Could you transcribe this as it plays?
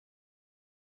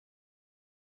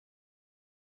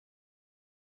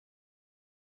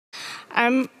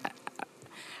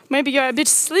Maybe you're a bit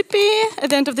sleepy at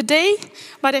the end of the day,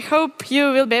 but I hope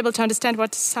you will be able to understand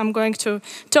what I'm going to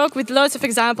talk with lots of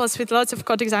examples, with lots of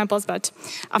code examples, but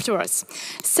afterwards.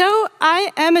 So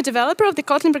I am a developer of the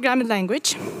Kotlin programming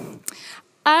language.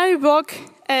 I work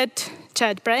at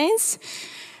JetBrains.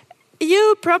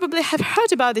 You probably have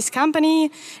heard about this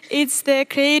company. It's the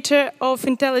creator of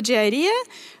Intellij Idea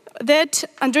that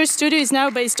Android Studio is now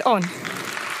based on.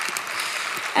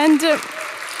 And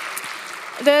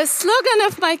the slogan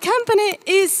of my company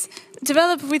is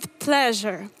develop with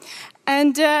pleasure.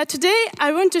 And today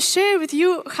I want to share with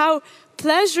you how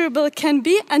pleasurable can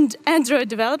be Android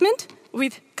development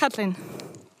with Kotlin.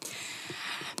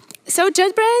 So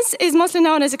JetBrains is mostly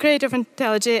known as a creator of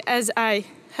Intellij, as I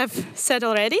have said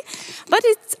already, but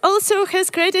it also has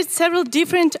created several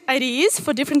different IDEs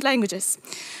for different languages.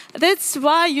 That's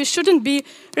why you shouldn't be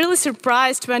really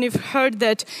surprised when you've heard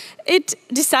that it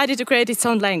decided to create its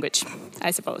own language,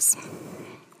 I suppose.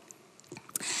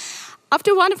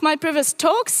 After one of my previous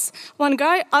talks, one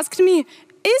guy asked me,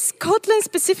 is Kotlin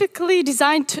specifically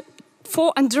designed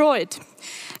for Android?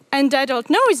 And I told,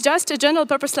 no, it's just a general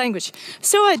purpose language.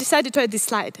 So I decided to add this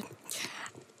slide.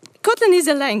 Kotlin is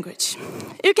a language.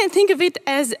 You can think of it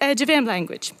as a JVM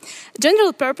language,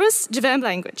 general purpose JVM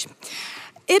language.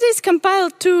 It is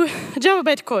compiled to Java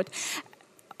bytecode.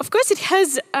 Of course, it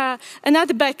has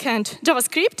another backend,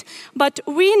 JavaScript, but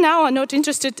we now are not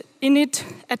interested in it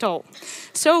at all.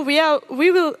 So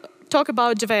we will talk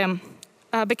about JVM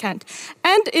backend.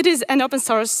 And it is an open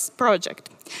source project.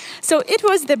 So it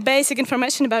was the basic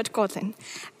information about Kotlin.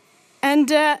 And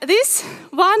this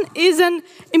one is an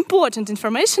important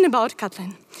information about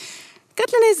Kotlin.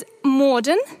 Kotlin is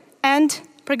modern and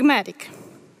pragmatic.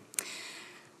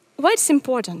 Why it's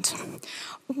important?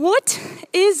 What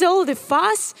is all the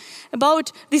fuss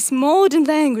about these modern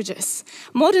languages?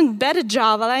 Modern, better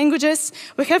Java languages.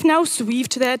 We have now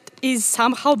Swift that is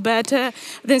somehow better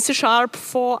than C#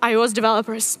 for iOS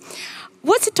developers.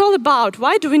 What's it all about?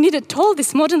 Why do we need at all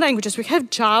these modern languages? We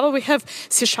have Java, we have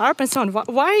C# and so on.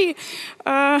 Why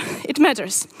it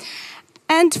matters?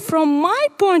 And from my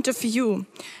point of view,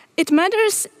 it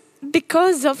matters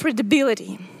because of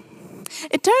readability.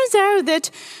 It turns out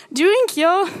that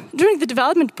during the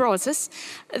development process,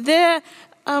 the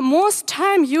most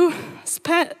time you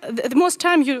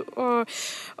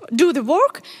do the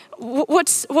work, what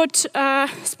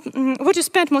you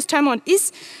spend most time on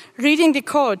is reading the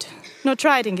code, not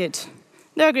writing it.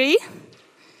 Do you agree?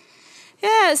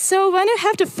 Yeah, so when you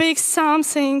have to fix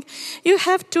something, you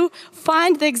have to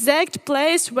find the exact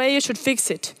place where you should fix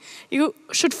it. You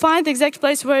should find the exact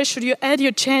place where should you add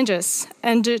your changes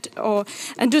and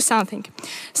do something.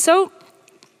 So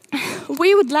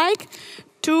we would like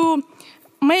to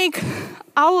make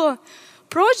our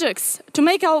projects, to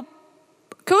make our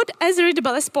code as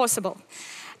readable as possible.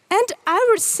 And I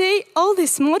would say all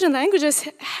these modern languages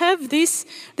have the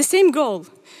same goal,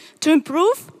 to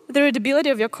improve the readability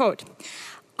of your code.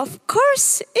 Of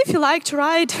course, if you like to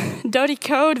write dirty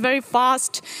code very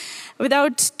fast,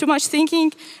 without too much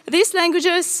thinking, these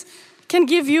languages can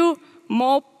give you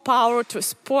more power to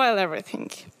spoil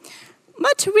everything.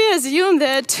 But we assume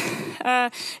that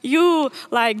you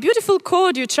like beautiful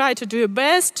code, you try to do your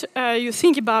best, you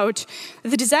think about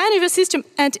the design of your system,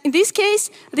 and in this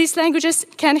case, these languages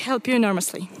can help you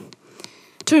enormously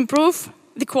to improve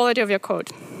the quality of your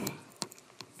code.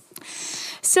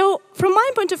 So, from my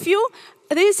point of view,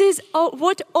 this is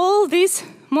what all these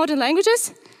modern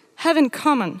languages have in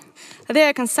common. They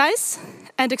are concise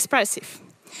and expressive.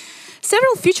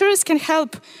 Several features can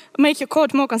help make your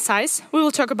code more concise. We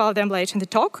will talk about them later in the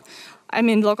talk. I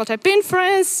mean, local type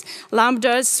inference,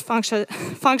 lambdas,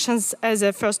 functions as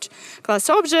a first-class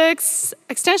objects,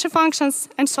 extension functions,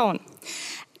 and so on.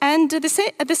 And at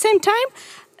the same time,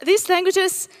 these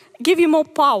languages give you more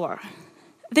power.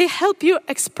 They help you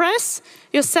express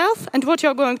yourself and what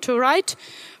you're going to write,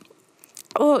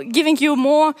 or giving you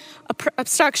more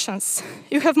abstractions.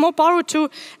 You have more power to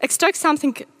extract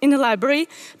something in a library,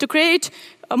 to create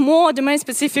a more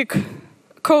domain-specific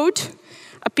code,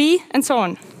 API, and so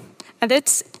on. And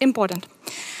that's important.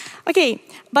 Okay,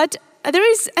 but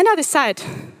there is another side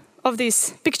of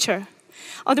this picture.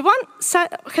 On the one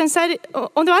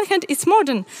hand, it's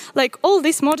modern, like all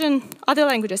these modern other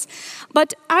languages.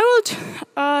 But I would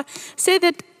say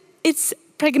that it's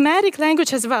pragmatic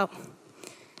language as well.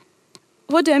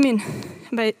 What do I mean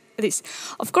by this?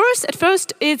 Of course, at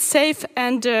first, it's safe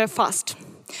and fast.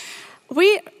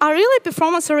 We are really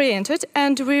performance-oriented,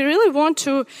 and we really want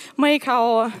to make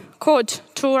our code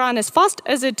to run as fast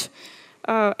as it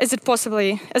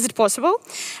possible.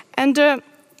 And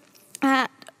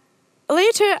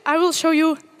later, I will show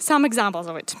you some examples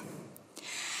of it.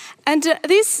 And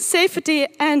this safety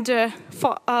and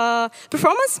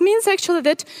performance means actually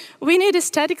that we need a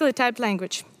statically typed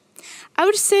language. I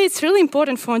would say it's really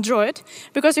important for Android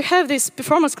because you have this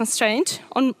performance constraint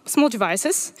on small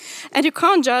devices, and you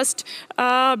can't just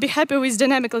be happy with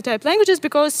dynamically typed languages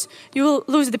because you will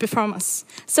lose the performance.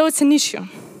 So it's an issue,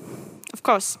 of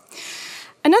course.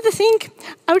 Another thing,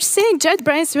 I would say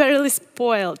JetBrains were really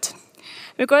spoiled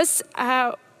because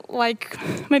like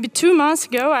maybe 2 months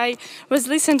ago, I was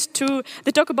listening to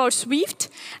the talk about Swift,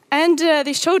 and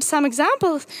they showed some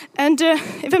examples. And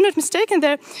if I'm not mistaken,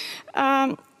 there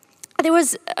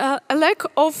was a lack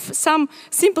of some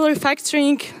simple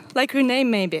refactoring, like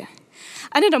rename maybe.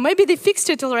 I don't know, maybe they fixed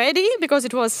it already because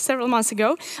it was several months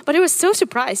ago, but I was so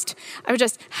surprised. I was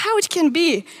just, how it can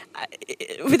be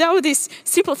without this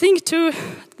simple thing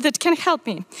that can help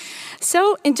me.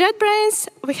 So in JetBrains,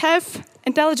 we have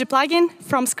Intellij plugin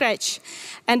from scratch.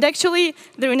 And actually,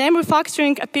 the rename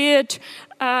refactoring appeared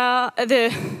at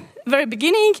the very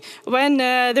beginning when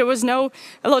there was a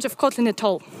lot of Kotlin at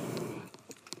all.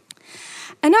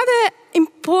 Another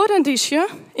important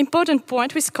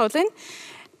point with Kotlin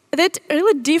that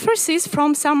really differs is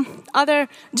from some other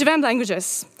JVM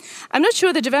languages. I'm not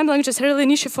sure the JVM languages are really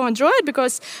an issue for Android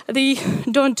because they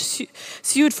don't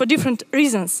suit for different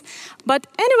reasons. But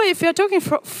anyway, if you're talking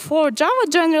for Java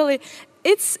generally,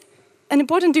 it's an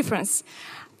important difference.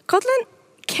 Kotlin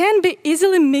can be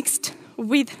easily mixed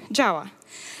with Java.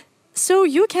 So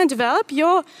you can develop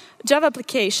your Java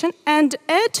application and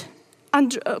add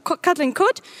Kotlin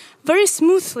code very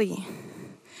smoothly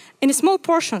in small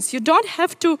portions. You don't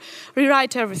have to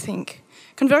rewrite everything,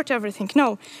 convert everything.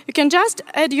 No, you can just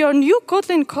add your new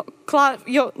Kotlin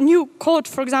new code,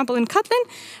 for example, in Kotlin,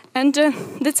 and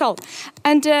that's all.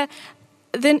 And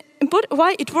then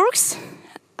why it works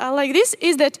like this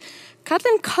is that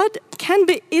Kotlin code can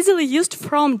be easily used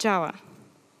from Java.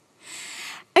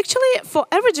 Actually, for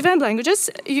average JVM languages,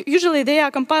 usually they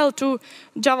are compiled to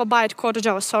Java bytecode or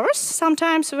Java source,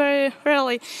 sometimes very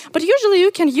rarely. But usually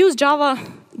you can use Java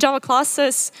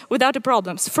classes without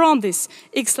problems from this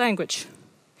X language.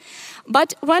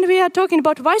 But when we are talking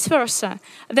about vice versa,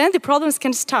 then the problems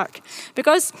can start.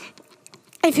 Because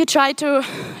if you try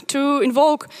to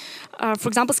invoke, for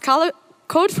example, Scala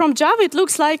code from Java, it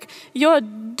looks like you're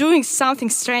doing something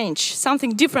strange,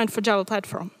 something different for Java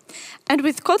platform. And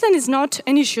with Kotlin, it's not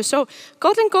an issue. So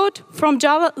Kotlin code from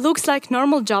Java looks like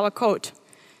normal Java code.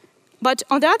 But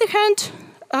on the other hand,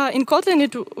 in Kotlin,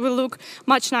 it will look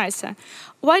much nicer.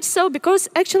 Why so? Because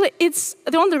actually, it's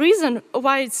the only reason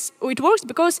why it works,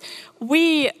 because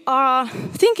we are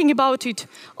thinking about it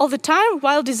all the time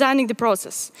while designing the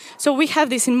process. So we have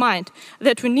this in mind,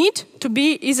 that we need to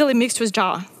be easily mixed with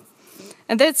Java.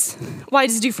 And that's why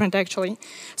it's different, actually.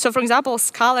 So, for example,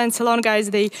 Scala and Solon guys,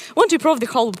 they want to improve the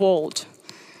whole world.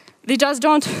 They just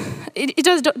don't, it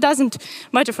just doesn't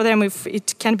matter for them if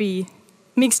it can be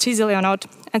mixed easily or not,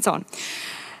 and so on.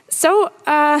 So,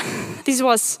 this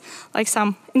was like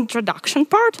some introduction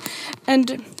part.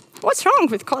 And what's wrong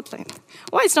with Kotlin?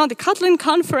 Why it's not the Kotlin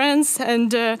conference,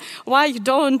 and why you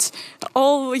don't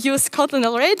all use Kotlin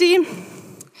already?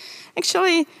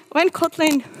 Actually, when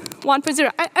Kotlin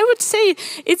 1.0, I would say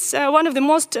it's one of the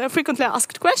most frequently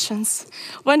asked questions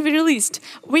when we released.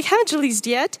 We haven't released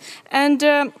yet, and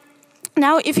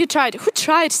now if you tried, who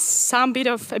tried a bit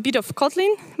of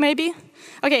Kotlin, maybe?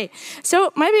 Okay,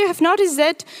 so maybe you have noticed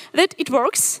that it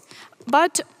works,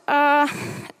 but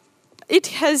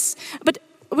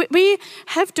we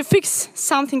have to fix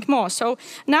something more. So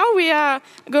now we are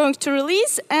going to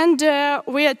release, and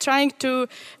we are trying to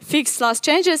fix last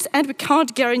changes, and we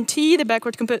can't guarantee the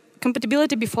backward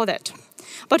compatibility before that.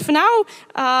 But for now,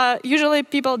 usually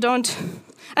people don't.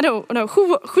 I don't know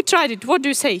who tried it. What do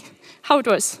you say? How it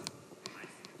was?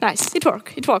 Nice. It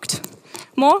worked. It worked.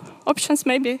 More options,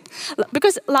 maybe?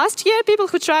 Because last year, people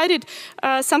who tried it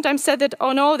sometimes said that,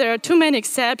 oh no, there are too many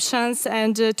exceptions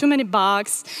and too many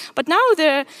bugs. But now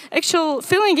the actual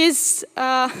feeling is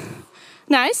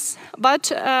nice,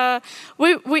 but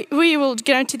we will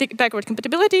guarantee the backward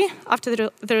compatibility after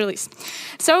the release.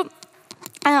 So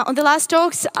on the last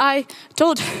talks, I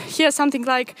told here something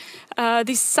like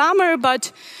this summer,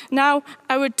 but now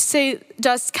I would say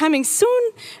just coming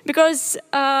soon, because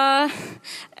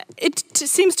it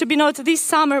seems to be not this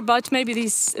summer, but maybe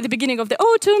the beginning of the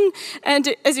autumn.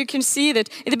 And as you can see, that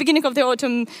in the beginning of the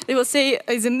autumn, they will say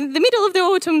it's in the middle of the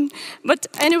autumn. But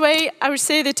anyway, I would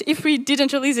say that if we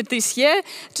didn't release it this year,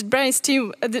 the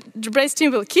JetBrains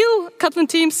team will kill Kotlin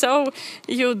team, so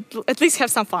you at least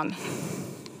have some fun.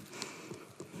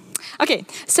 Okay,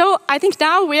 so I think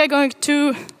now we are going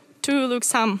to look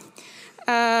some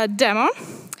demo.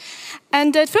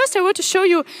 And at first I want to show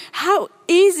you how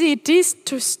easy it is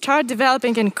to start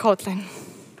developing in Kotlin,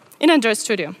 in Android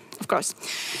Studio, of course.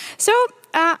 So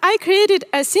I created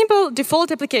a simple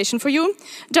default application for you,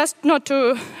 just not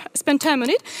to spend time on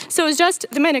it. So it's just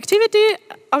the main activity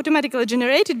automatically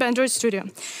generated by Android Studio.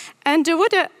 And,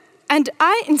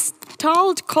 I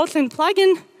installed Kotlin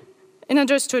plugin in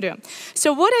Android Studio.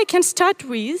 So what I can start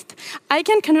with, I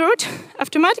can convert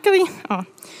automatically. Oh,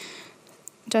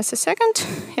 just a second.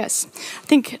 Yes, I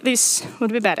think this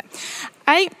would be better.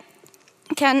 I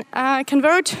can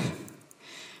convert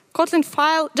Kotlin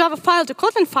file, Java file to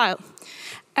Kotlin file.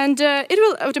 And it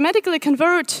will automatically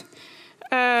convert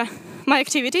my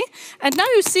activity. And now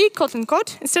you see Kotlin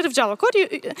code instead of Java code.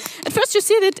 At first you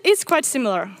see that it's quite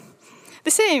similar.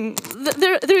 The same.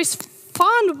 There is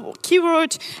fun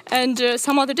keyword and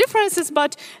some other differences,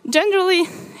 but generally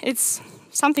it's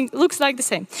something looks like the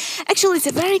same. Actually, it's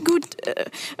a very good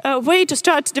way to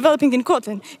start developing in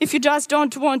Kotlin. If you just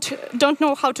don't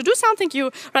know how to do something,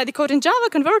 you write the code in Java,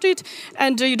 convert it,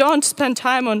 and you don't spend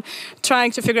time on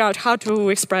trying to figure out how to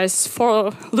express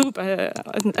for loop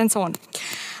and so on.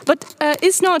 But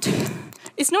it's not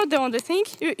the only thing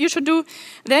you should do.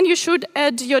 Then you should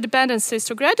add your dependencies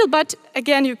to Gradle, but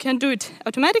again, you can do it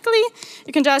automatically.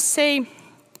 You can just say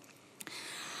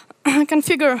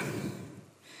configure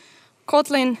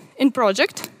Kotlin in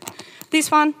project,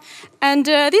 this one, and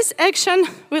this action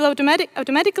will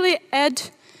automatically add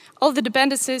all the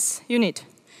dependencies you need.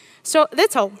 So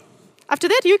that's all. After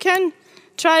that, you can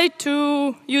try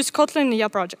to use Kotlin in your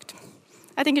project.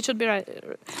 I think it should be right.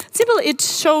 Simple, it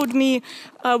showed me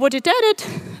what it added,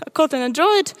 Kotlin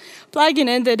Android, plugin,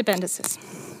 and the dependencies.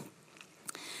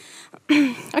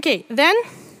 Okay, then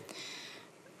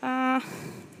I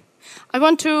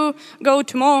want to go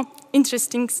to more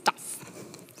interesting stuff.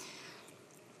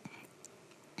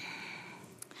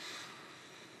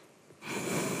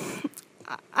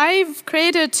 I've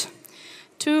created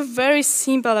two very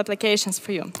simple applications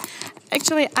for you.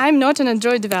 Actually, I'm not an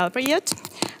Android developer yet.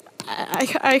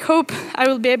 I hope I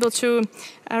will be able to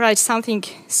write something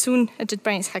soon at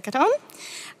JetBrains hackathon.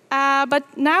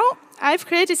 But now I've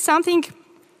created something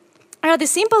rather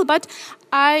simple, but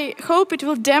I hope it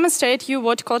will demonstrate you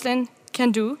what Kotlin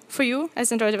can do for you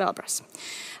as Android developers.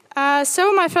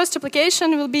 So my first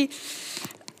application will be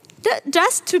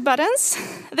just two buttons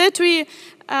that we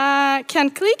can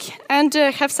click and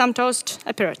have some toast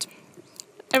appeared.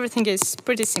 Everything is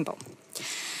pretty simple.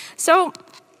 So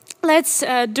let's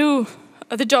do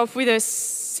the job with a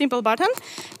simple button.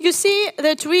 You see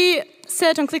that we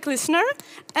set on click listener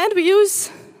and we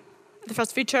use the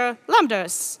first feature,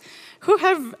 lambdas.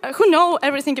 Who know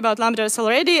everything about lambdas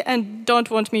already and don't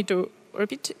want me to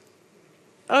repeat?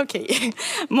 Okay,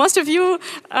 most of you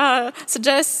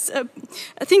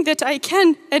think that I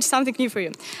can add something new for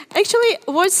you. Actually,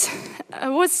 what's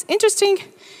interesting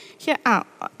here?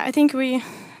 I think we'll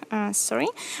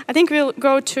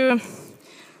go to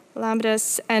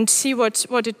lambdas and see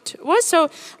what it was. So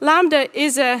lambda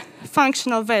is a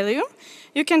functional value.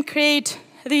 You can create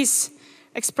this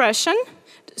expression.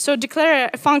 So declare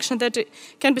a function that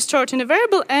can be stored in a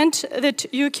variable and that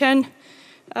you can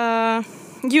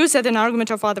use as an argument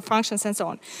of other functions and so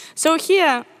on. So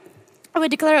here we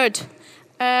declared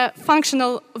a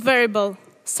functional variable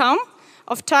sum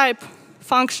of type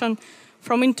function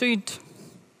from int to int,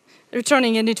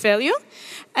 returning a int value,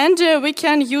 and we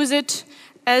can use it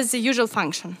as the usual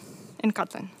function in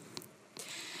Kotlin.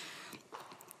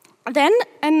 Then,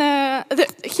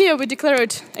 here we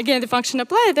declared again the function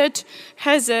apply that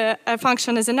has a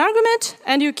function as an argument,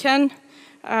 and you can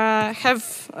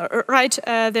write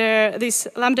this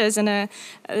lambda as a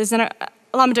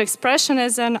lambda expression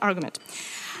as an argument.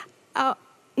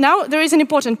 Now there is an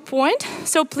important point,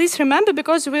 so please remember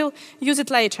because we'll use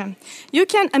it later. You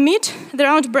can omit the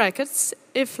round brackets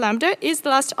if lambda is the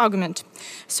last argument.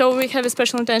 So we have a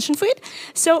special intention for it.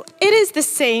 So it is the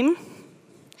same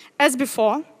as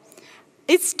before.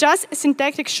 It's just a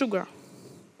syntactic sugar.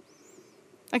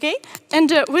 Okay?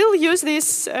 And we'll use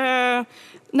this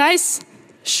nice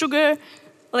sugar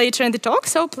later in the talk,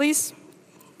 so please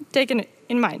take it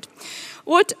in mind.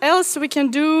 What else we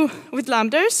can do with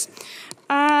lambdas?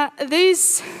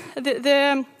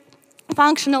 The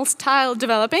functional style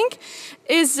developing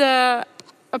is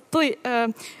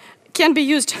can be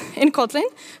used in Kotlin.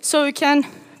 So you can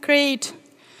create,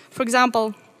 for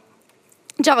example,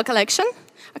 Java collection,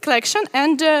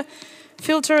 and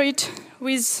filter it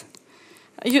with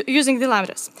using the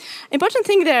lambdas. Important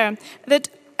thing there that,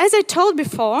 as I told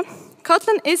before,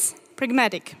 Kotlin is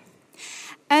pragmatic.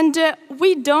 And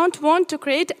we don't want to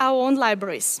create our own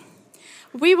libraries.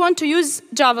 we want to use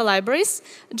Java libraries,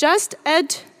 just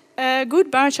add a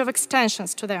good bunch of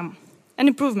extensions to them and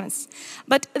improvements.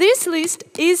 But this list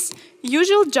is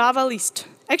usual Java list.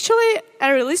 Actually,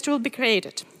 array list will be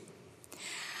created.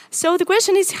 So the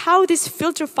question is how this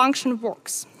filter function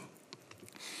works.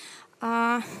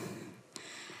 The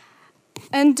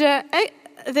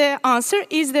answer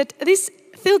is that this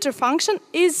filter function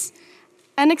is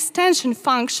an extension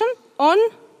function on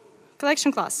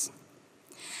collection class.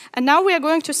 And now we are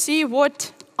going to see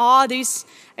what are these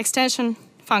extension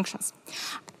functions.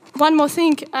 One more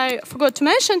thing I forgot to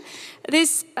mention,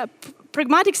 this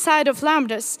pragmatic side of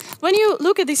lambdas. When you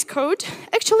look at this code,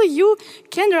 actually you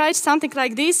can write something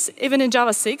like this even in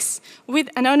Java 6 with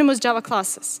anonymous Java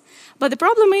classes. But the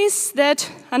problem is that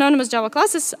anonymous Java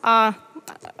classes are,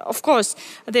 of course,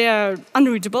 they are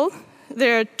unreadable.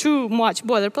 They're too much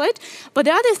boilerplate. But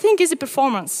the other thing is the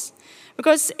performance.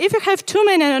 Because if you have too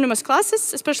many anonymous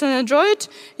classes, especially in Android,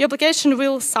 your application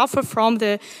will suffer from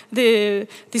the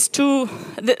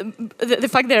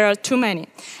fact there are too many.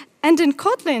 And in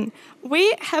Kotlin,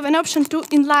 we have an option to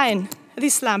inline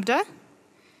this lambda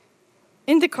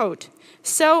in the code.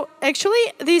 So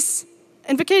actually, this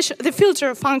invocation, the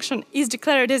filter function is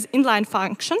declared as inline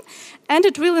function, and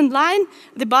it will inline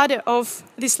the body of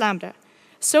this lambda.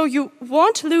 So you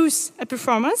won't lose a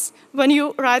performance when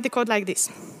you write the code like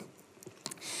this.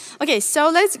 Okay,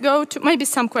 so let's go to maybe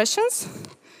some questions.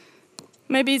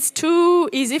 Maybe it's too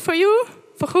easy for you.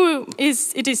 For who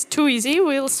it is too easy,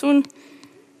 we'll soon...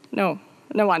 No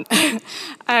one.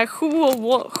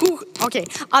 Okay,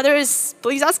 others,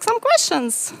 please ask some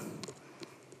questions.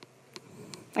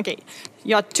 Okay,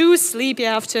 you're too sleepy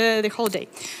after the whole day.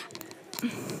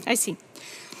 I see.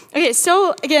 Okay,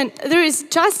 so again, there is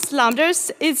just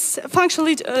lambdas. It's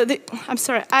functionally, I'm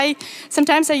sorry,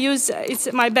 sometimes I use,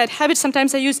 it's my bad habit,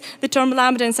 sometimes I use the term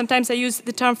lambda and sometimes I use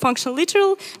the term functional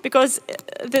literal because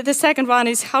the second one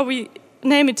is how we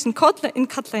name it in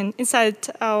Kotlin inside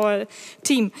our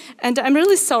team. And I'm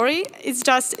really sorry, it's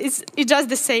just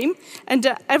the same.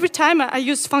 And every time I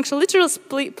use functional literals,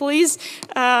 please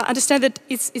understand that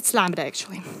it's lambda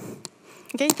actually.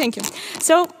 Okay, thank you.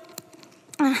 So,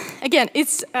 again,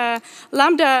 it's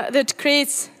lambda that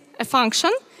creates a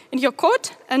function in your code,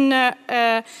 and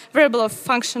a variable of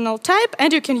functional type,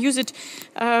 and you can use it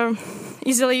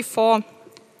easily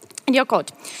in your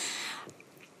code.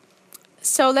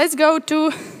 So let's go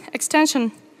to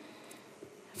extension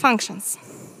functions.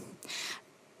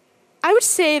 I would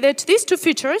say that these two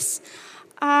features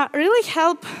really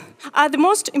are the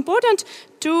most important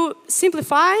to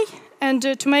simplify and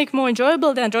to make more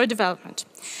enjoyable the Android development.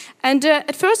 And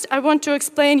at first, I want to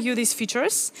explain you these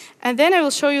features, and then I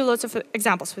will show you lots of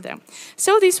examples with them.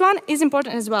 So this one is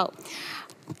important as well.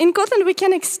 In Kotlin, we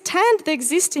can extend the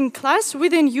existing class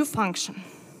with a new function.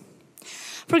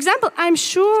 For example, I'm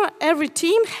sure every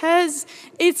team has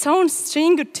its own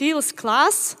string utils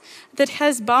class that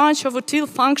has a bunch of util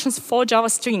functions for Java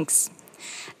strings.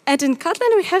 And in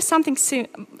Kotlin, we have something similar.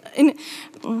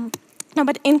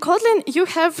 But in Kotlin,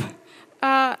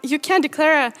 you can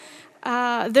declare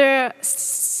the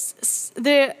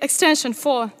extension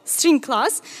for string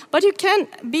class, but it can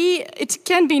be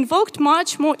invoked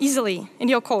much more easily in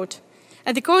your code,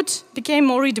 and the code became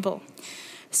more readable.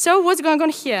 So what's going on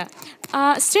here?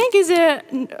 String is a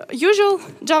usual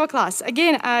Java class.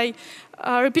 Again, I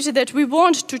repeated that we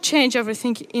want to change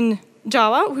everything in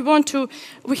Java. We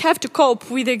have to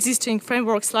cope with the existing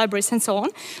frameworks, libraries, and so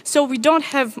on. So we don't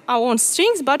have our own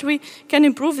strings, but we can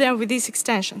improve them with these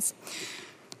extensions.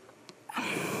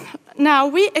 Now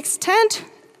we extend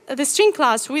the string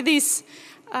class with this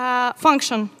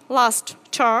function last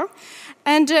char,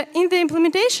 and in the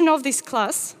implementation of this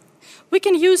class, we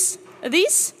can use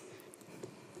this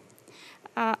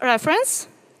reference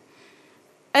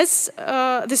as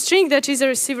the string that is a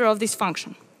receiver of this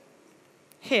function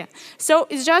here. So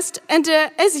it's just, and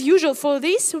as usual for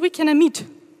this, we can omit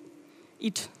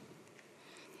it.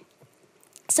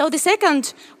 So the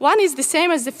second one is the same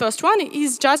as the first one,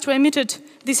 is just we omitted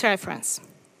this reference.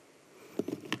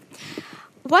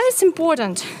 Why it's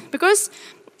important? Because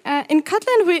in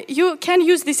Kotlin, you can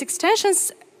use these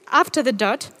extensions after the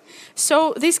dot.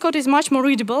 So this code is much more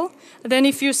readable than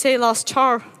if you say last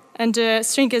char and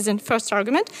string as in first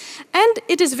argument. And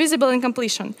it is visible in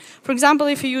completion. For example,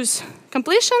 if you use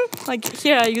completion, like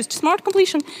here I used smart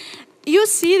completion, you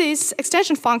see these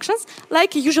extension functions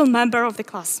like a usual member of the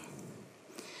class.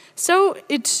 So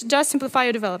it does simplify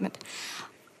your development.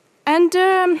 And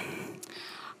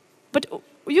but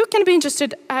you can be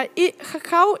interested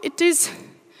how it is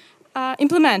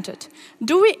implemented.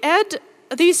 Do we add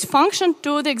this function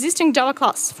to the existing Java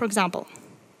class, for example?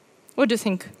 What do you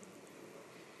think?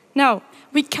 Now,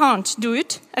 we can't do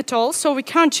it at all, so we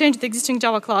can't change the existing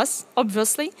Java class,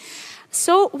 obviously.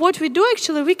 So what we do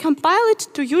actually, we compile it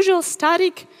to usual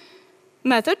static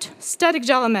method, static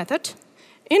Java method,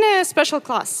 in a special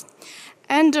class.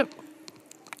 And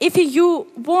if you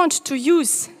want to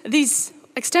use this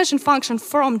extension function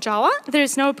from Java, there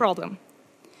is no problem.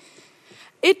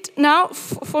 Now,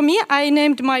 for me, I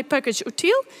named my package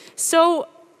util, so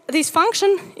this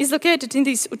function is located in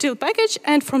this util package,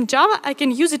 and from Java, I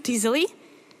can use it easily,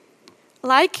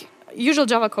 like usual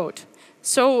Java code.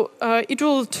 So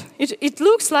it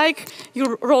looks like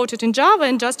you wrote it in Java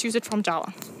and just use it from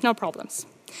Java, no problems.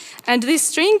 And this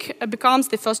string becomes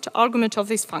the first argument of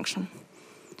this function,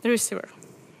 the receiver.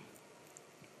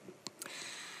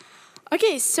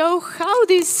 Okay, so how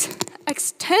these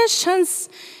extensions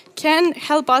can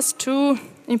help us to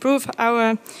improve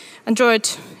our Android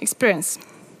experience.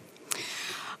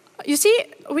 You see,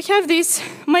 we have this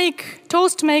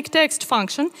toast make text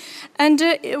function, and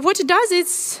what it does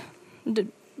is,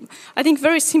 I think,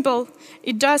 very simple.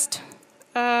 It just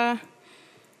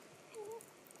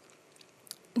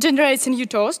generates a new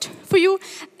toast for you,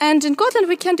 and in Kotlin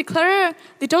we can declare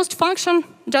the toast function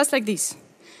just like this.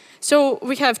 So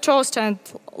we have toast and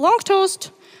long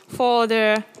toast for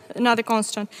another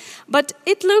constant, but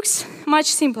it looks much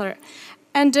simpler.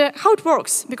 And how it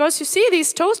works, because you see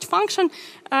this toast function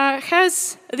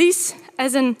has this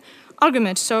as an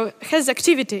argument, so it has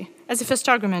activity as a first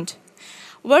argument.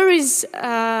 Where is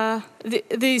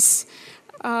this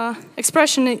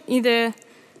expression in the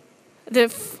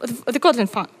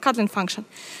Kotlin function?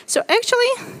 So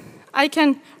actually, I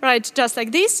can write just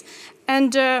like this,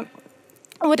 and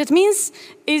what it means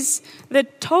is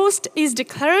that toast is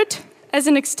declared as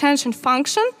an extension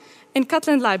function in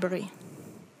Kotlin library.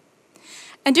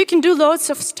 And you can do lots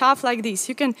of stuff like this.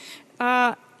 You can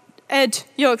add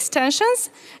your extensions,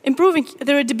 improving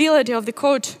the readability of the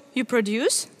code you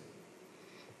produce,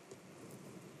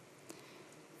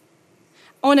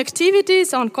 on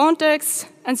activities, on contexts,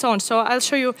 and so on. So I'll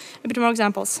show you a bit more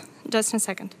examples just in a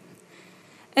second.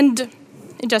 And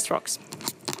it just works.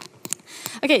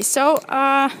 Okay, so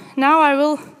now I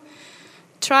will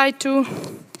try to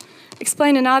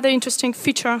explain another interesting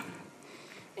feature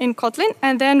in Kotlin,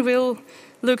 and then we'll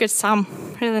look at some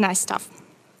really nice stuff.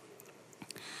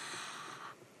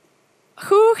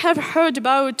 Who have heard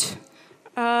about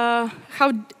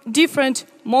how different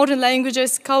modern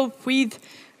languages cope with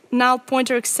null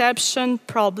pointer exception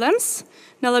problems,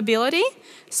 nullability?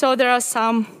 So there are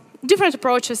some different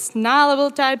approaches,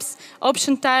 nullable types,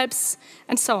 option types,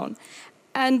 and so on.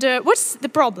 And what's the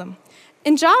problem?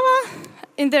 In Java,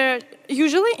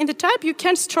 usually in the type, you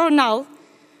can store null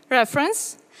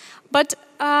reference, but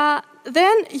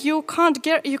then you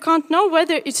can't know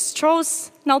whether it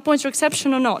stores null pointer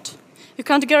exception or not. You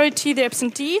can't guarantee the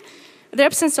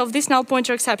absence of these null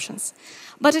pointer exceptions.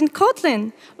 But in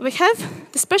Kotlin, we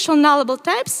have the special nullable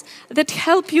types that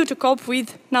help you to cope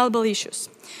with nullable issues.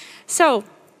 So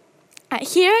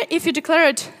here, if you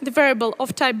declared the variable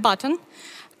of type button,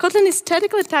 Kotlin is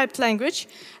statically typed language,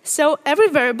 so every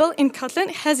variable in Kotlin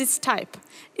has its type.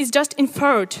 It's just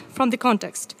inferred from the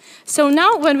context. So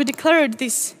now when we declared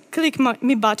this click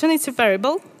me button, it's a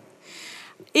variable.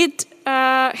 It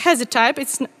has a type,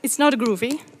 it's not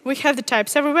groovy. We have the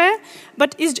types everywhere,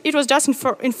 but it was just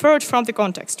inferred from the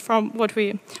context, from what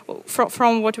we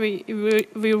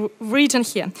written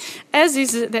here, as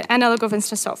is the analog of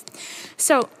instance of.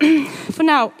 So for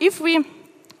now, if we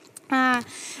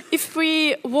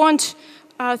want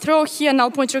throw here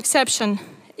null pointer exception,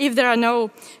 if there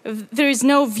is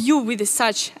no view with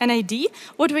such an ID,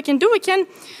 what we can do, we can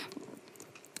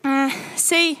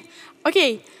say,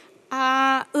 okay,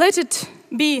 let it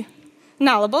be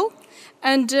nullable,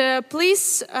 and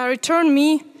please return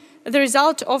me the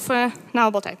result of a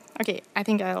nullable type. Okay, I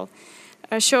think I'll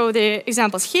show the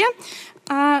examples here.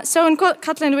 So in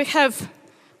Kotlin we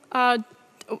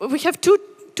have two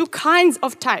kinds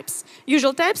of types.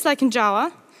 Usual types, like in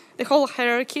Java, the whole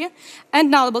hierarchy,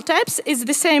 and nullable types is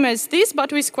the same as this,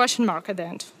 but with question mark at the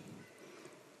end.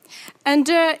 And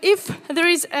if there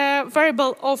is a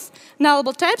variable of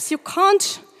nullable types, you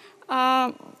can't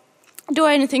do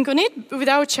anything on it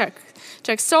without check.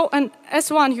 So on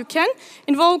S1 you can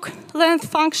invoke length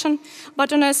function,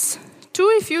 but on S2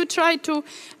 if you try to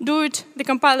do it, the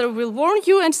compiler will warn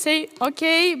you and say,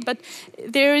 okay, but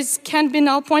can't be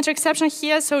null pointer exception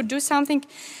here, so do something.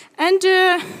 And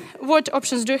what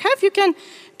options do you have? You can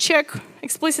check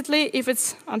explicitly if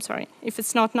it's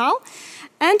not null.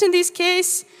 And in this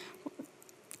case,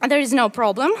 there is no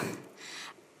problem.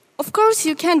 Of course,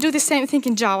 you can do the same thing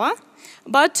in Java,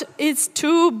 but it's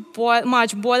too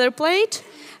much boilerplate,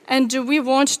 and we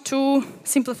want to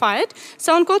simplify it.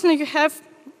 So on Kotlin, you have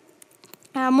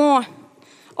more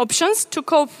options to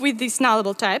cope with these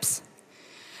nullable types.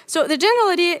 So the general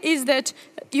idea is that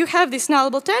you have these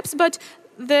nullable types,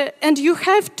 and you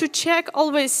have to check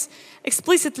always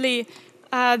explicitly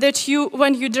that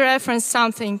when you dereference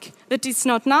something, that it's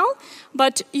not null,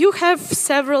 but you have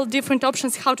several different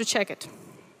options how to check it.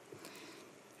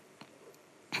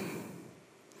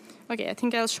 Okay, I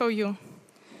think I'll show you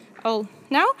all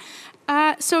now.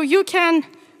 So you can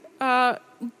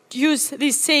use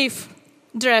this safe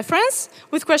dereference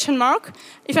with question mark.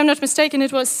 If I'm not mistaken,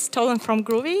 it was stolen from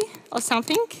Groovy or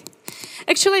something.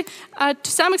 Actually,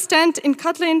 to some extent in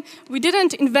Kotlin, we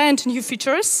didn't invent new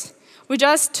features. We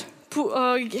just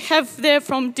have there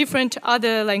from different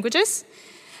other languages.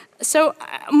 So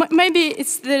maybe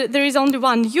there is only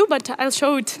one new, but I'll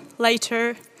show it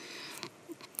later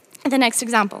in the next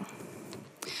example.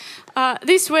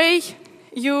 This way,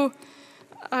 you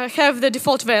have the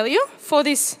default value for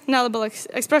this nullable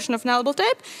expression of nullable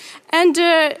type. And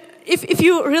if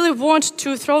you really want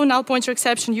to throw null pointer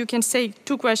exception, you can say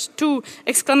two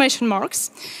exclamation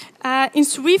marks. In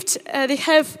Swift, they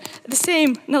have the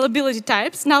same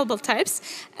nullable types,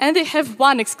 and they have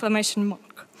one exclamation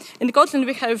mark. In Kotlin,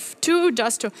 we have two,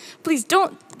 just to, please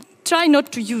don't try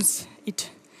not to use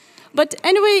it. But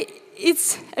anyway,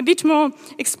 it's a bit more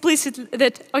explicit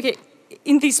that, okay,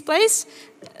 in this place,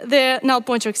 the null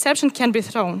pointer exception can be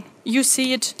thrown. You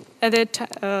see it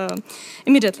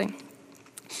immediately.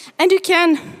 And you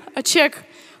can check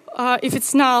if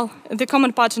it's null, the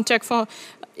command pattern check for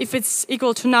if it's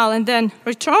equal to null, and then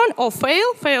return or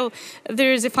fail. Fail,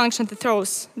 there is a function that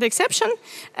throws the exception.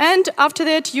 And after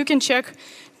that, you can check,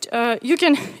 you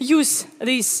can use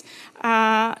this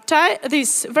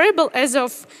variable as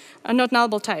of not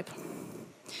nullable type.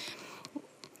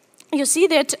 You see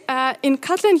that in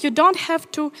Kotlin, you don't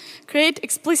have to create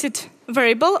explicit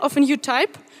variable of a new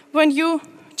type when you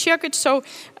check it. So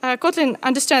Kotlin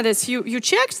understands this. You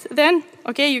checked, then,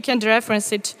 okay, you can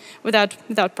dereference it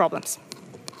without problems.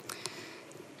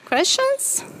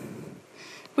 Questions?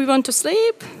 We want to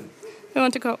sleep? We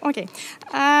want to go? Okay.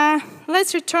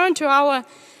 Let's return to our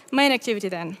main activity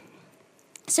then.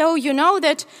 So you know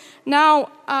that now,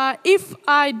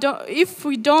 if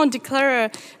we don't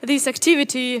declare this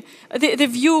activity, the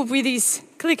view with this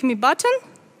click me button,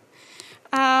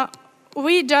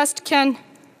 we just can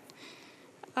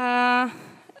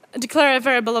declare a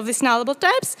variable of these nullable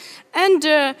types. And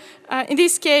in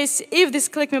this case, if this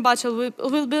click me button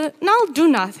will be null, do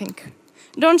nothing.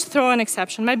 Don't throw an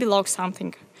exception, maybe log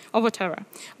something or whatever.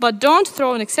 But don't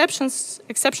throw an exception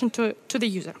to the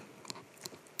user.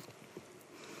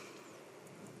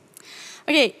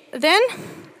 Okay, then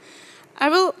I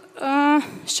will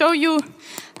show you,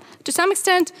 to some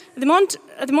extent, the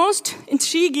most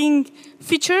intriguing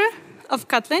feature of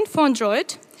Kotlin for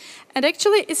Android. And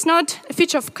actually, it's not a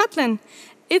feature of Kotlin.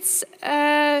 It's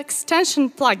an extension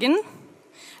plugin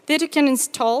that you can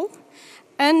install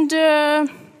and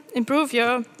improve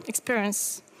your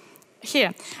experience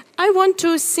here. I want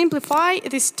to simplify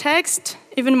this text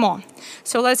even more.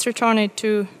 So let's return it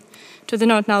to the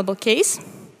not nullable case.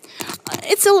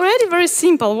 It's already very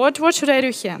simple. What should I do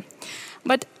here?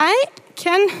 But I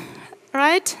can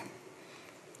write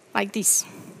like this.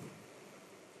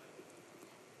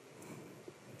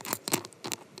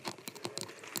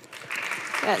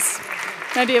 Yes,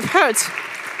 maybe you've heard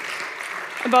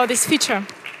about this feature.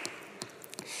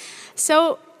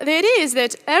 So the idea is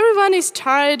that everyone is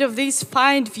tired of these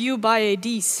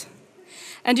findViewByIds.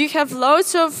 And you have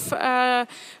lots of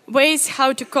ways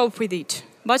how to cope with it.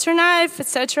 Butter knife,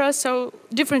 etc., so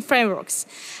different frameworks.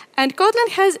 And Kotlin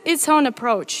has its own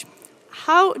approach.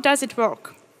 How does it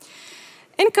work?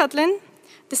 In Kotlin,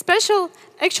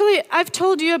 actually, I've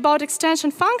told you about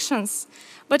extension functions,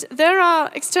 but there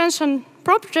are extension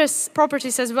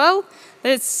properties as well.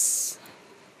 That's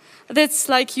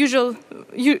like usual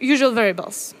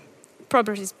variables.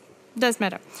 Properties, doesn't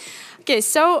matter. Okay,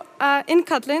 so in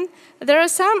Kotlin, there are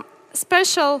some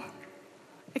special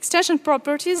extension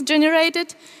properties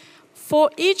generated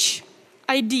for each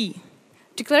ID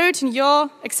declared in your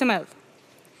XML.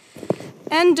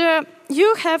 And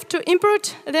you have to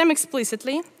import them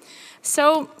explicitly.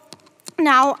 So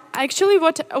now, actually,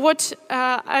 what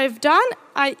I've done,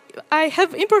 I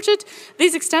have imported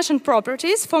these extension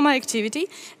properties for my activity,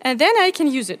 and then I can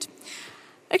use it.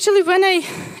 Actually, when I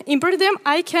import them,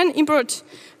 I can import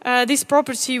this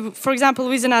property, for example,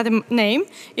 with another name.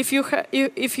 If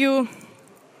you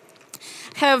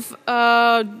have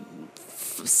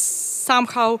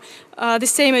somehow the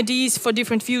same IDs for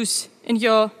different views in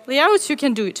your layouts, you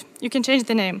can do it. You can change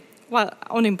the name while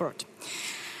on import.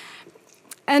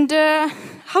 And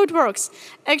how it works?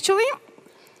 Actually,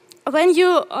 when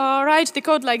you write the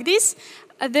code like this,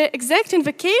 the exact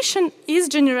invocation is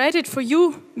generated for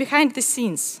you behind the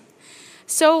scenes.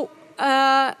 So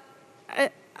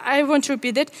I want to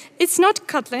repeat that. It's not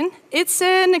Kotlin. It's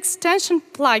an extension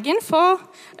plugin for,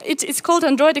 it's called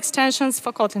Android Extensions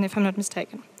for Kotlin, if I'm not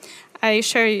mistaken. I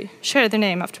share the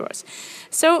name afterwards.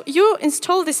 So you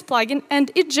install this plugin,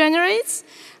 and it generates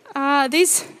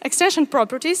these extension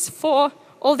properties for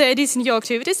all the IDs in your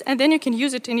activities, and then you can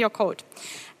use it in your code.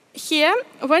 Here,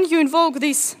 when you invoke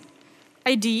this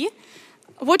ID,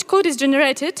 what code is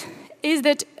generated is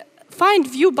that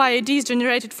findViewById is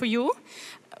generated for you,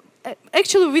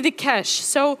 actually with the cache.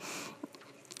 So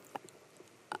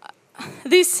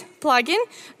this plugin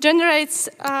generates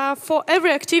for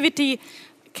every activity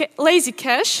lazy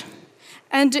cache,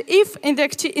 and if in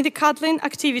the Kotlin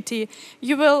activity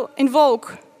you will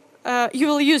invoke, you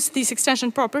will use these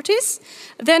extension properties,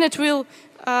 then it will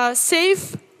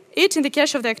save it in the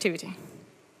cache of the activity.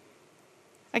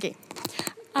 Okay.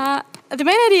 The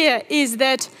main idea is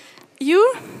that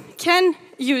you can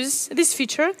use this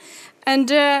feature, and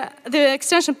the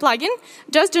extension plugin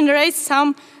just generates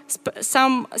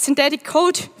some synthetic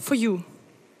code for you.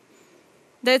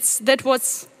 That's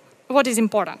what is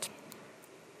important.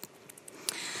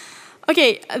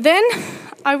 Okay, then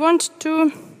I want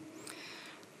to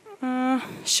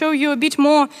show you a bit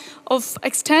more of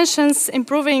extensions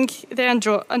improving the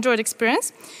Android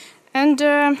experience. And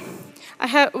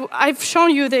I've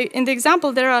shown you in the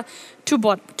example there are two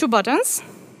buttons.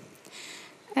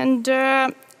 And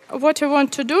what I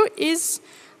want to do is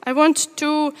I want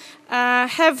to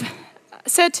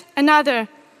set another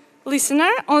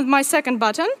listener on my second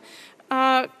button,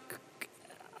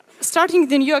 starting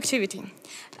the new activity.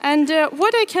 And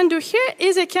what I can do here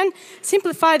is I can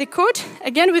simplify the code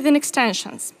again within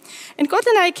extensions. In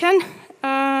Kotlin, I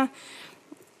can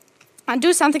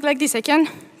do something like this. I can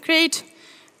create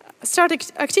start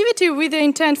activity with the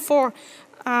intent for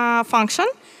function.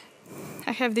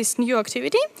 I have this new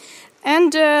activity,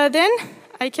 and then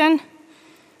I can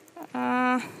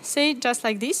say just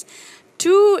like this.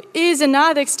 To is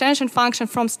another extension function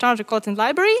from starter Kotlin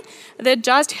library that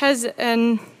just has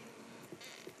an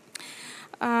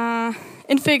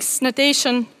infix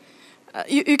notation.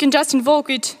 You can just invoke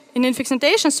it in infix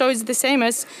notation, so it's the same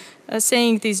as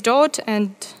saying this dot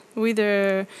and with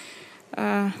the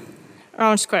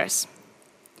round squares.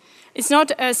 It's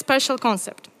not a special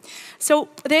concept. So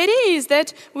the idea is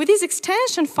that with these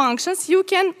extension functions, you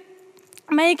can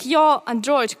make your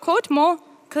Android code more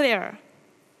clear.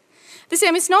 The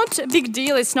same, it's not a big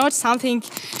deal. It's not something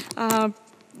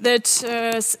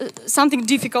something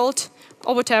difficult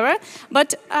or whatever,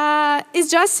 but it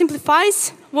just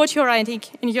simplifies what you're writing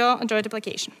in your Android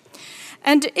application.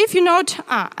 And if you note,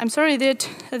 I'm sorry that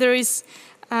there is,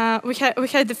 we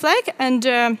had the flag,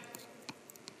 and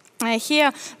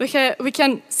here we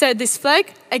can set this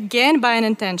flag again by an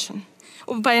intention,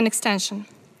 or by an extension.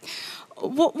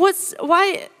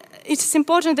 Why it's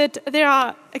important that there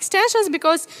are extensions?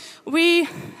 Because we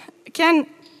can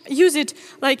use it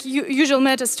like usual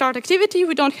meta start activity.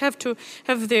 We don't have to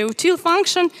have the util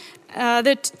function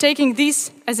that taking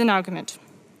this as an argument.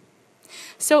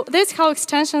 So that's how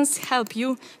extensions help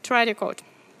you to write a code.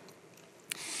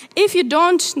 If you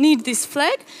don't need this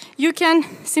flag, you can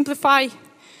simplify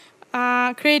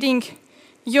creating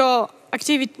your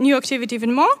new activity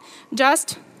even more,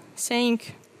 just saying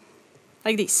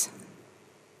like this.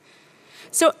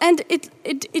 So, and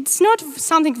it's not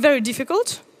something very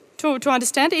difficult to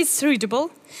understand. It's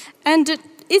readable, and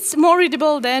it's more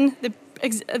readable than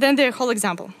the whole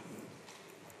example.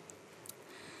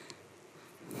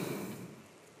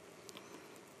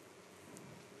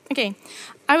 Okay,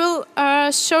 I will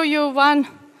show you one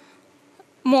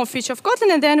more feature of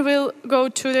Kotlin, and then we'll go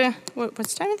to the,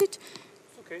 what's time is it?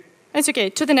 Okay. It's okay,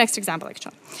 to the next example,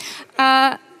 actually.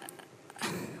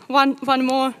 One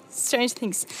more strange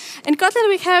things. In Kotlin,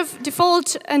 we have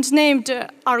default and named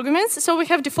arguments. So we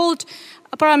have default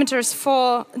arguments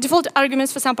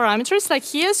for some parameters, like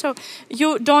here. So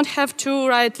you don't have to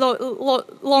write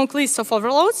long lists of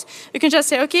overloads. You can just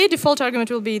say, OK, default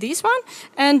argument will be this one.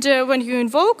 And when you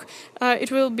invoke, it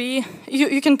will be,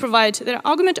 you can provide the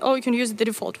argument, or you can use the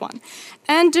default one.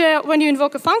 And when you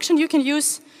invoke a function, you can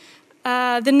use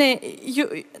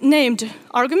named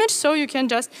argument, so you can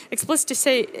just explicitly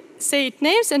say it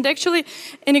names. And actually,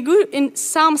 in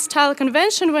some style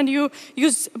convention, when you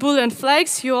use Boolean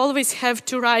flags, you always have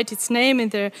to write its name in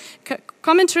the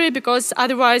commentary, because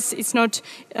otherwise it's not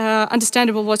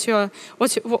understandable what you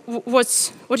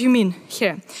mean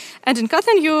here. And in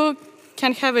Kotlin, you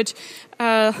can have it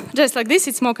just like this.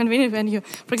 It's more convenient when you,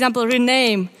 for example,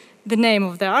 rename the name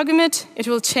of the argument. It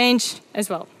will change as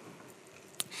well.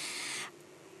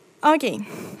 Okay,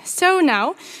 so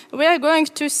now we are going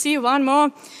to see one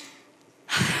more,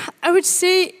 I would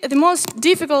say, the most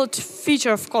difficult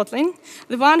feature of Kotlin,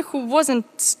 the one who wasn't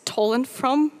stolen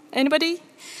from anybody,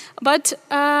 but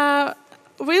I'm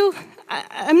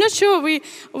not sure we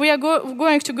are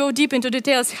going to go deep into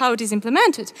details how it is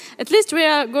implemented. At least we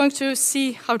are going to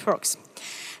see how it works.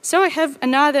 So I have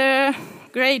another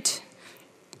great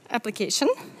application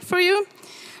for you.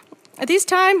 At this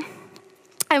time,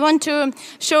 I want to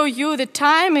show you the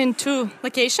time in 2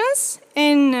 locations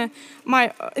in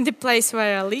the place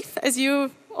where I live, as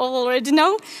you all already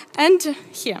know, and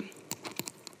here.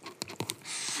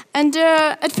 And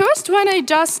at first, when I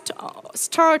just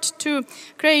start to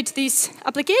create this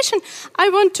application, I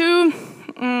want to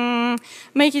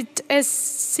make it as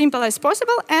simple as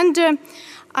possible, and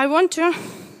I want to,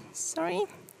 sorry.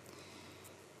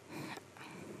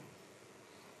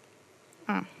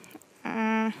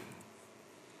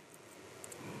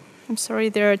 I'm sorry,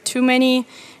 there are too many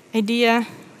idea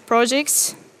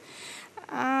projects.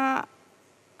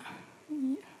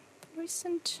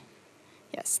 Recent,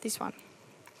 yes, this one.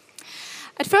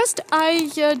 At first, I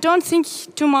don't think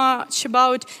too much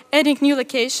about adding new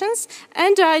locations,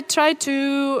 and I try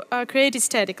to create it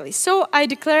statically. So I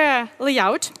declare a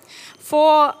layout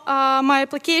for my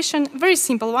application, very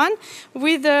simple one,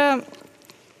 with where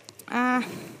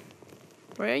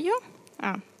are you?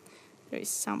 There is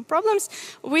some problems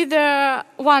with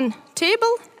one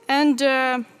table and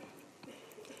 2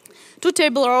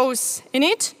 table rows in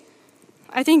it.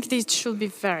 I think this should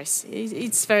be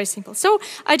it's very simple. So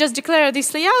I just declare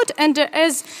this layout, and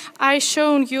as I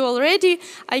shown you already,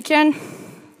 I can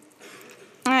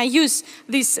use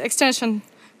this extension,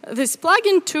 this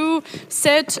plugin, to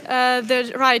set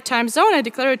the right time zone. I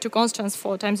declare it to constants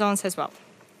for time zones as well.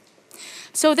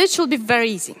 So that should be very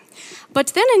easy.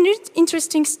 But then an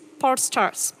interesting part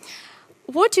starts.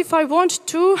 What if I want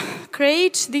to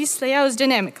create these layouts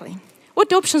dynamically?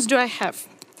 What options do I have?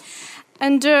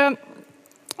 And in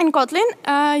Kotlin,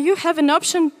 you have an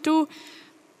option to.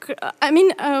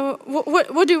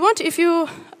 What do you want if you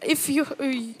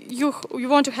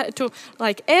want to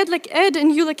add a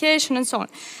new location and so on?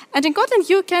 And in Kotlin,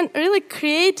 you can really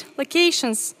create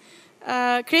locations,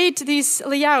 create these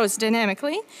layouts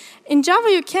dynamically. In Java,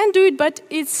 you can do it, but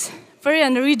it's very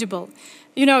unreadable.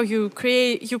 You know, you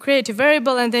create a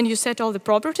variable and then you set all the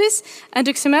properties. And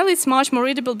XML, it's much more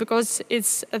readable because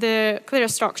it's the clear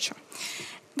structure.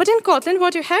 But in Kotlin,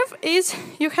 what you have is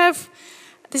you have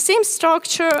the same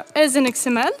structure as in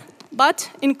XML,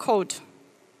 but in code.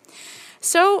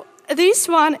 So this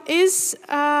one is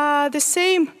the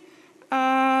same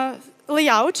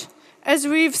layout as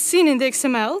we've seen in the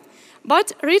XML,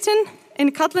 but written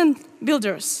in Kotlin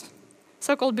builders,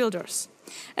 so-called builders.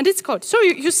 And it's code. So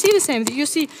you see the same. You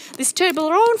see this table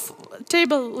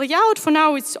layout. For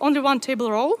now, it's only one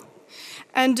table row.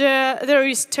 And there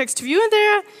is text view in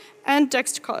there and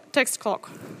text clock.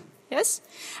 Yes?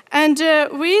 And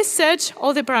we set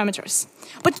all the parameters.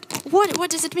 But what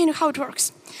does it mean, how it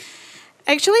works?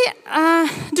 Actually,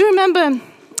 do you remember,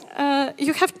 I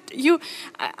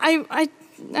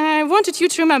wanted you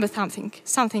to remember something,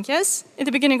 yes, at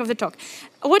the beginning of the talk.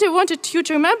 What I wanted you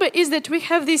to remember is that we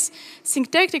have this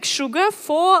syntactic sugar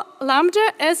for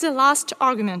lambda as the last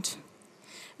argument.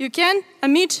 You can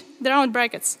omit the round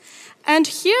brackets. And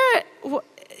here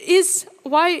is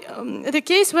why the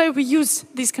case where we use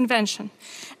this convention.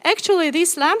 Actually,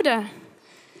 this lambda,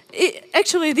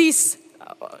 these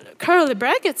curly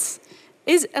brackets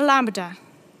is a lambda.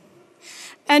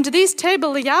 And this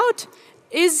table layout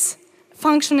is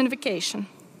function invocation.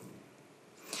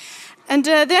 And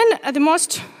then the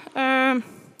most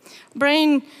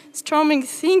brainstorming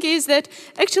thing is that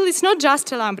actually it's not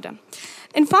just a lambda.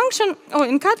 In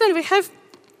Kotlin we have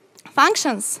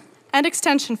functions and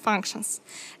extension functions.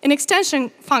 In extension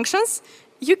functions,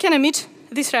 you can omit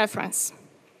this reference.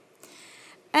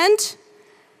 And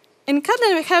in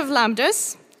Kotlin we have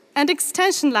lambdas and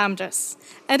extension lambdas.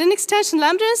 And in extension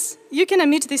lambdas, you can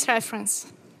omit this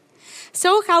reference.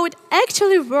 So how it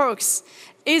actually works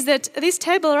is that this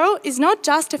table row is not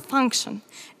just a function.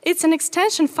 It's an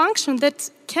extension function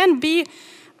that can be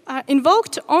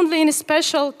invoked only in a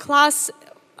special class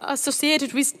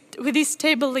associated with this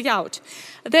table layout.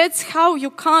 That's how you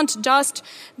can't just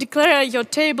declare your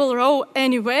table row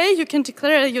anyway. You can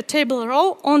declare your table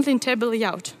row only in table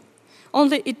layout,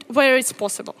 only where it's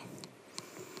possible.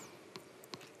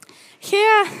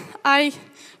 Here I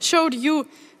showed you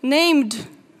named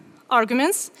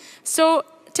arguments. So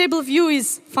table view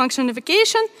is function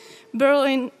invocation,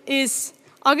 Berlin is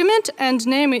argument, and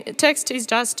name text is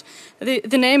just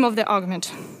the name of the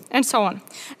argument, and so on.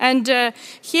 And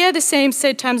here the same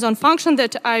set times on function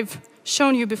that I've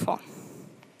shown you before.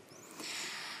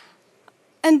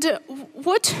 And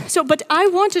but I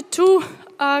wanted to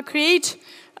create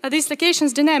these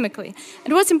locations dynamically.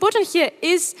 And what's important here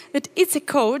is that it's a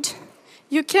code.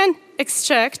 You can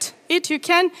extract it, you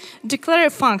can declare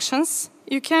functions,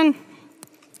 you can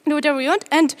do whatever you want.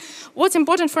 And what's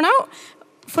important for now,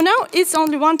 it's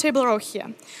only one table row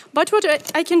here. But what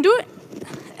I can do,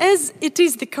 as it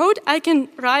is the code, I can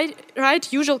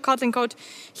write usual Kotlin code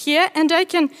here, and I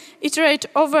can iterate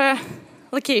over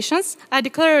locations. I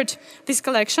declared this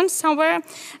collection somewhere,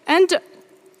 and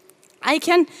I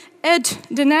can add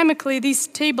dynamically this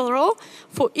table row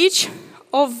for each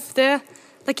of the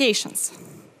locations.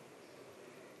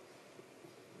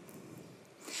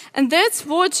 And that's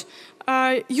what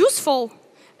useful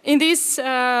in this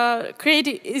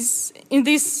in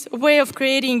this way of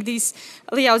creating these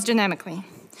layouts dynamically.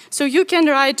 So you can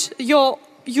write your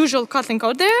usual Kotlin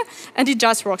code there, and it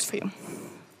just works for you.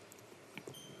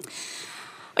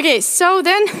 Okay, so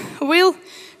then we'll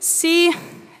see.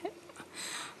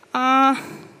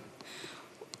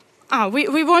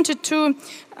 We wanted to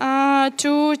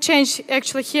change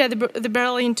actually here the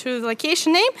Berlin to the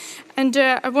location name, and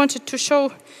I wanted to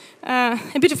show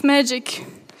a bit of magic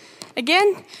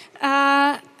again.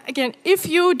 Again, if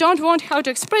you don't want how to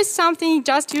express something,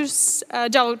 just use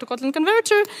Java to Kotlin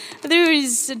converter. There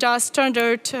is just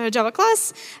standard Java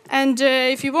class, and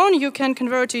if you want, you can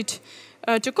convert it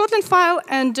to Kotlin file,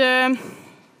 and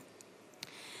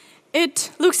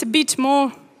it looks a bit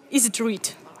more easy to read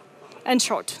and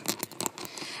short.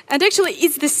 And actually,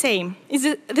 it's the same.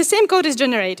 The same code is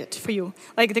generated for you,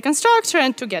 like the constructor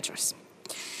and two getters.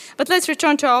 But let's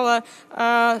return to our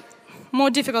more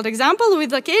difficult example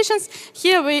with locations.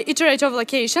 Here we iterate over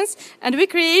locations, and we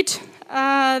create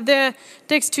the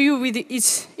text to you with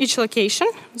each location.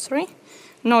 Sorry,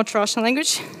 not Russian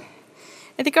language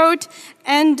in the code.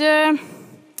 And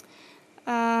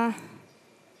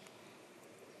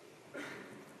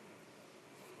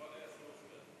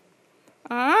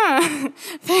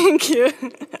thank you.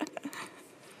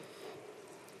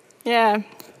 Yeah.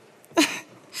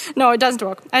 No, it doesn't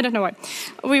work. I don't know why.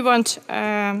 We won't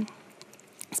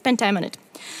spend time on it.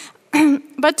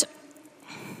 But,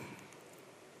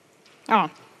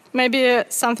 maybe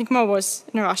something more was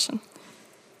in Russian.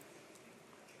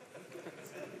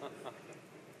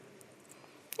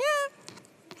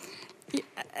 Yeah.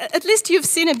 At least you've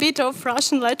seen a bit of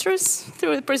Russian letters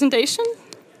through the presentation.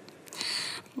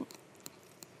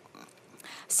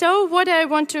 So what I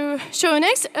want to show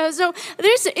next, so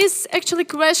this is actually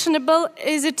questionable.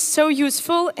 Is it so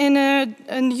useful in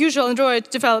usual Android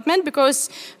development? Because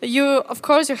of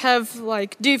course, you have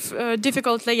like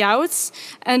difficult layouts,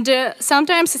 and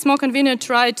sometimes it's more convenient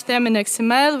to write them in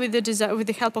XML with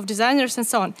the help of designers and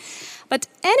so on. But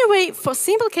anyway, for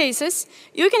simple cases,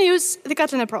 you can use the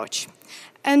Kotlin approach.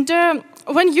 And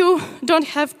when you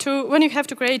have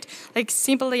to create like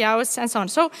simple layouts and so on.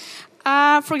 So.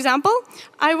 For example,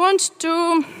 I want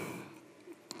to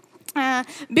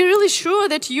be really sure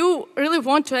that you really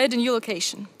want to add a new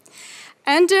location.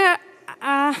 And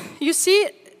you see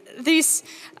this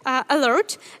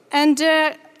alert, and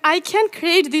I can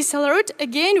create this alert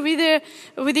again with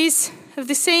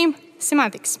the same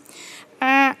semantics.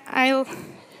 I'll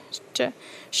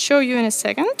show you in a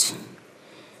second.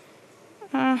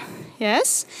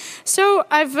 Yes. So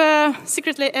I've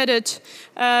secretly added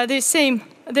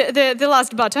the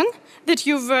last button that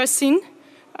you've seen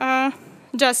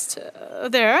just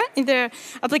there in the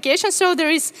application. So there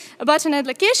is a button add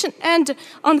location, and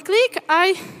on click,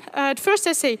 at first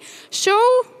I say show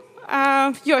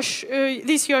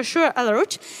this your sure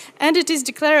alert, and it is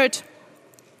declared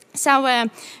somewhere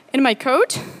in my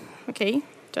code. Okay,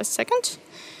 just a second,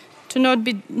 to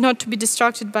not to be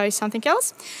distracted by something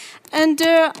else. And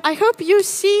I hope you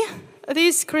see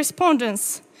this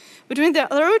correspondence between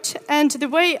the alert and the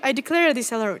way I declare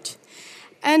this alert.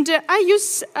 And I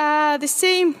use the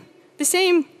same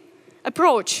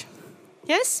approach,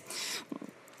 yes?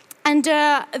 And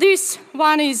this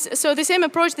one is, so the same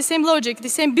approach, the same logic, the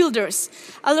same builders.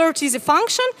 Alert is a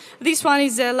function, this one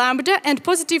is a lambda, and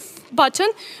positive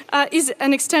button is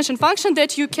an extension function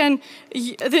that you can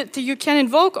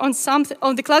invoke on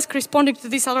the class corresponding to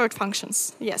these alert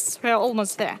functions. Yes, we're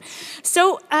almost there.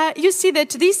 So you see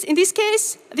that in this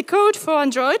case, the code for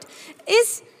Android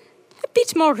is a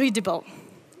bit more readable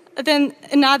than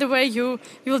another way you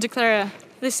will declare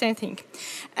the same thing.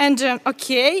 And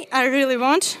okay, I really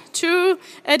want to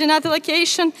add another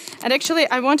location, and actually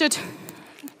I wanted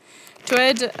to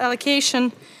add a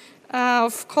location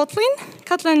of Kotlin.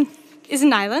 Kotlin is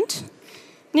an island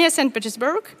near St.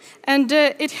 Petersburg, and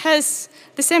it has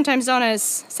the same time zone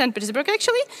as St. Petersburg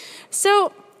actually.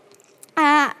 So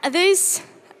this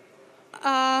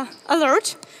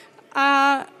alert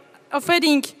of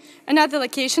adding another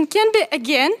location can be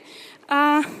again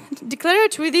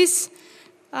declared with this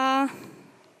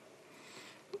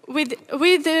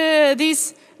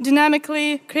these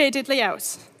dynamically created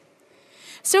layouts.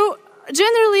 So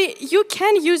generally, you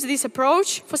can use this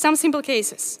approach for some simple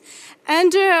cases.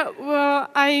 And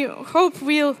I hope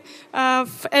we'll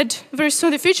add very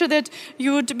soon the feature that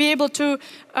you would be able to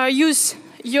use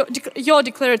your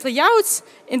declared layouts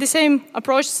in the same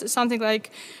approach, something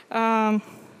like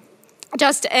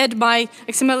just add my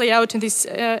XML layout in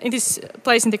this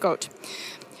place in the code.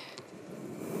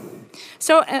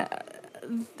 So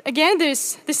again,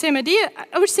 there's the same idea.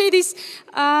 I would say this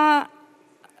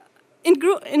in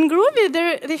Groovy,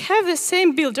 they have the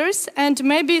same builders, and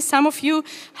maybe some of you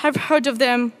have heard of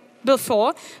them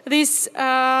before. These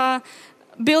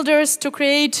builders to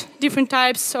create different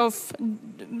types of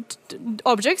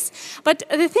objects. But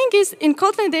the thing is, in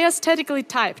Kotlin, they are statically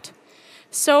typed.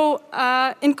 So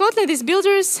in Kotlin, these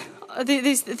builders,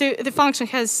 the function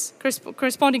has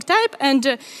corresponding type,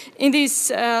 and in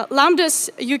these lambdas,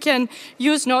 you can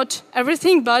use not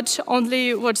everything, but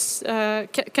only what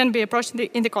can be approached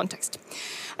in the context.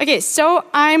 Okay, so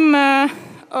I'm,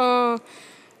 I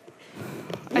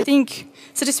think,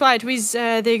 satisfied with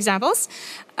the examples.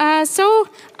 So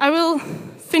I will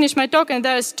finish my talk, and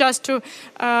there's just to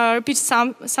repeat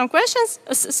some questions,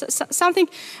 something.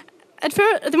 At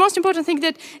first, the most important thing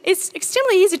that it's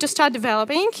extremely easy to start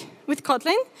developing with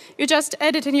Kotlin. You just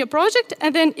add it in your project,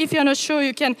 and then if you're not sure,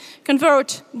 you can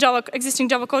convert existing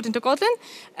Java code into Kotlin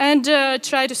and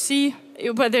try to see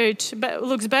whether it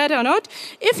looks better or not.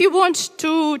 If you want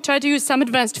to try to use some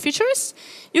advanced features,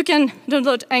 you can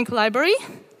download Anchor library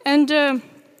and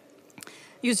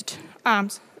use it.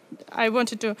 I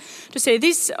wanted to say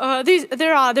this.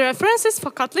 There are the references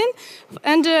for Kotlin,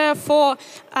 and for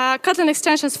Kotlin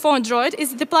extensions for Android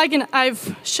is the plugin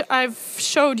I've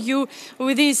showed you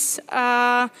with these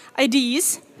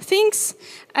IDEs things,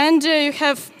 and you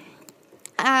have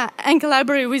Anchor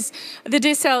library with the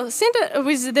DSL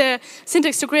with the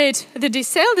syntax to create the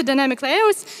DSL, the dynamic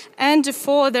layouts, and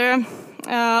for the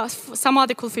some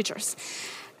other cool features.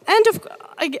 And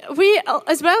we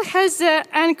as well has the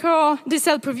Anchor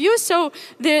DSL preview, so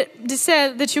the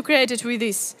DSL that you created with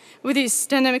these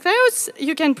dynamic layouts,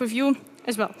 you can preview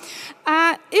as well.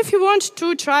 If you want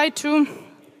to try to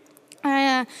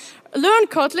learn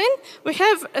Kotlin, we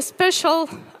have a special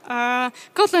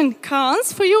Kotlin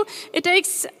cons for you. It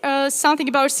takes something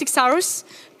about 6 hours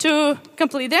to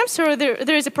complete them. So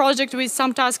there is a project with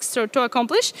some tasks to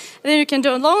accomplish. And then you can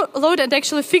download and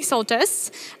actually fix all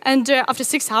tests. And after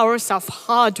 6 hours of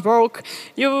hard work,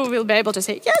 you will be able to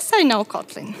say, yes, I know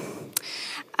Kotlin.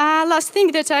 Last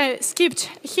thing that I skipped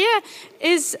here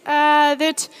is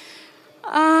that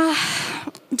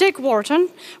Jack Wharton,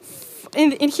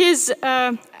 in his,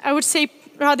 I would say,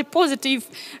 rather positive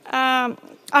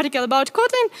article about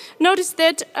Kotlin, noticed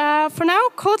that for now,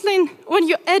 Kotlin, when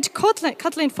you add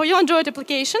Kotlin for your Android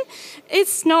application,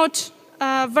 it's not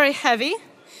very heavy,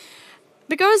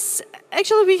 because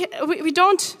actually we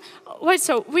don't. Wait,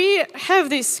 so we have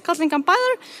this Kotlin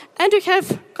compiler, and we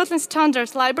have Kotlin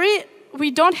standard library. We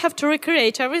don't have to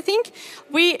recreate everything.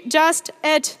 We just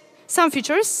add some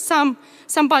features, some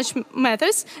bunch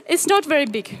methods. It's not very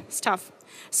big stuff.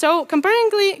 So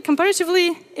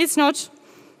comparatively, it's not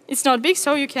big,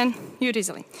 so you can use it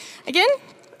easily. Again,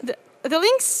 the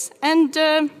links, and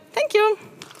thank you.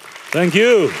 Thank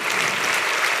you.